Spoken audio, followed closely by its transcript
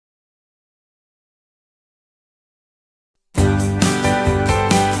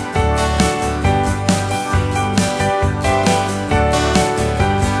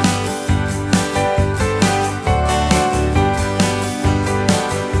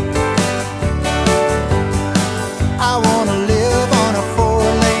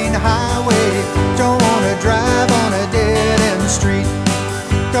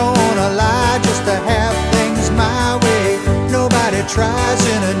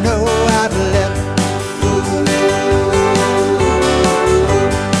no outlet.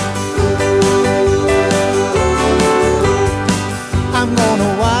 I'm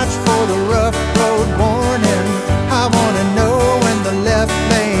gonna watch for the rough road warning. I wanna know when the left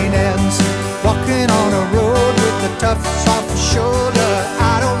lane ends. Walking on a road with the tough, soft shoulder.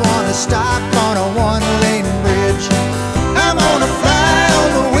 I don't wanna stop on a one-lane bridge. I'm gonna fly on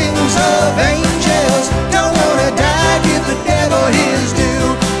the wings of angels. Don't wanna die, give the devil his due.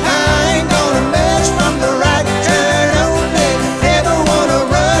 I ain't gonna mess from the right turn only. Never wanna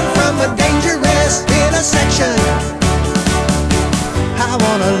run from a dangerous intersection. I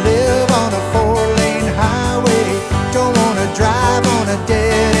wanna live on a four-lane highway. Don't wanna drive on a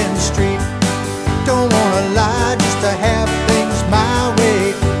dead-end street. Don't wanna lie just to have things my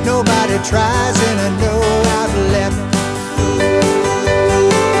way. Nobody tries in a no outlet.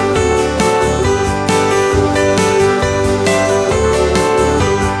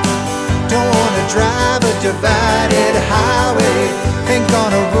 Don't wanna drive a divided highway. Ain't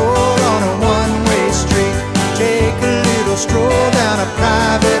gonna roll on a one-way street. Take a little stroll down a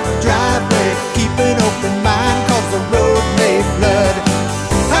private